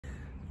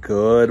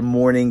Good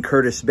morning,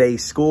 Curtis Bay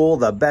School,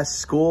 the best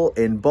school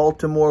in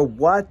Baltimore.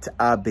 What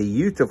a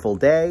beautiful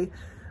day.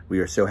 We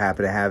are so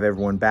happy to have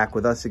everyone back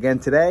with us again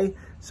today.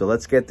 So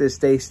let's get this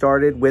day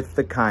started with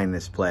the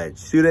kindness pledge.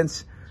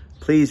 Students,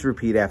 please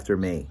repeat after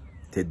me.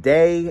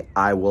 Today,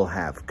 I will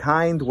have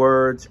kind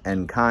words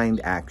and kind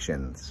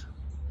actions.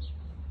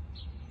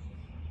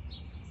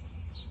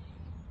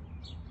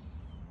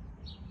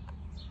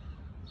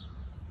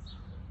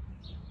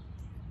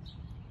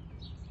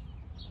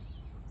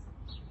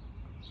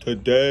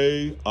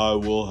 Today, I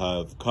will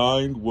have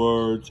kind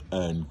words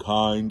and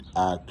kind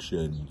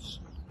actions.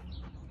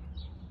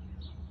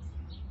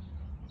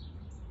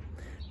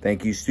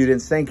 Thank you,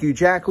 students. Thank you,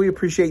 Jack. We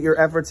appreciate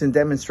your efforts in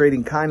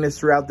demonstrating kindness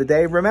throughout the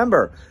day.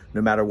 Remember,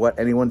 no matter what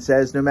anyone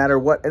says, no matter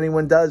what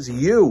anyone does,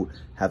 you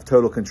have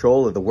total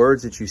control of the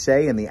words that you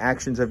say and the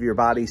actions of your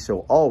body, so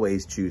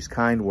always choose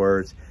kind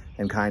words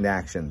and kind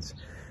actions.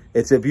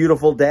 It's a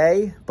beautiful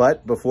day,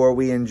 but before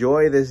we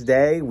enjoy this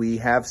day, we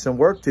have some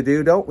work to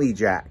do, don't we,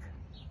 Jack?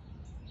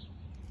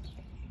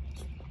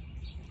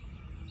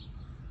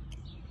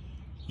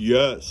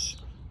 Yes,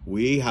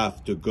 we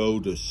have to go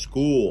to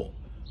school.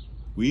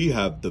 We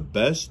have the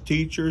best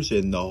teachers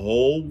in the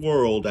whole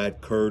world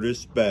at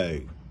Curtis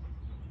Bay.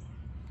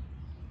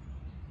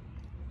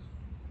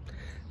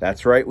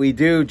 That's right, we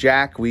do,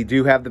 Jack. We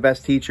do have the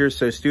best teachers.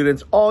 So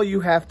students, all you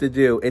have to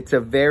do, it's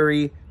a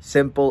very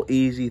simple,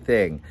 easy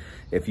thing.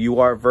 If you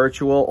are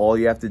virtual, all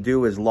you have to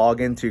do is log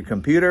into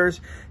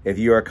computers. If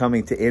you are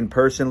coming to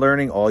in-person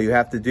learning, all you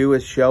have to do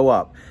is show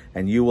up,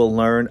 and you will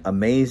learn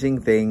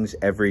amazing things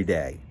every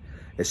day,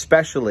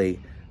 especially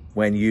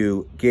when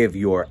you give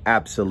your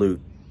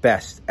absolute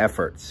best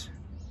efforts.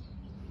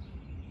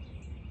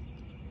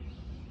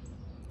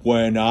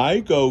 When I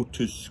go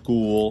to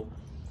school,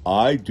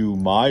 I do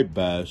my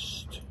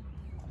best.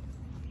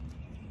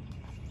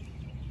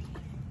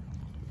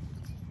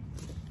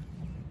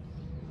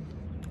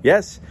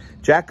 Yes,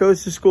 Jack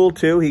goes to school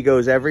too. He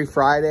goes every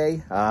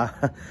Friday,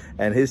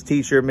 and his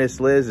teacher, Miss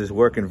Liz, is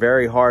working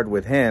very hard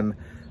with him.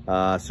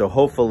 So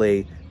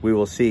hopefully we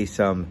will see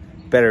some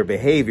better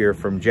behavior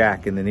from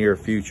Jack in the near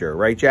future.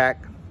 Right,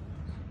 Jack?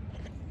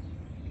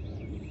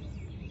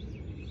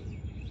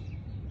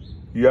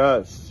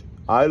 Yes,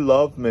 I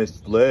love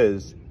Miss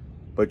Liz,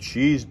 but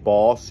she's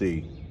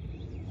bossy.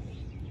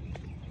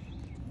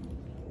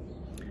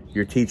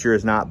 Your teacher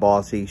is not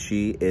bossy.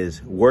 She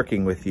is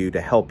working with you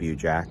to help you,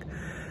 Jack.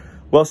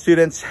 Well,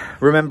 students,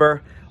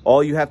 remember,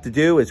 all you have to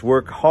do is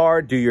work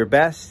hard, do your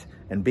best,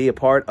 and be a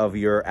part of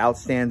your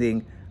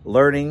outstanding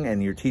learning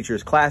and your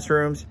teacher's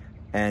classrooms,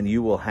 and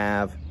you will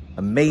have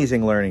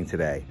amazing learning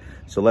today.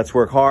 So let's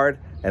work hard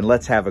and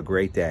let's have a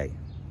great day.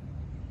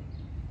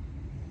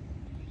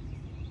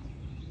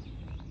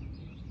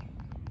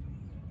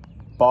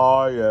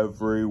 Bye,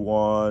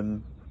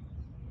 everyone.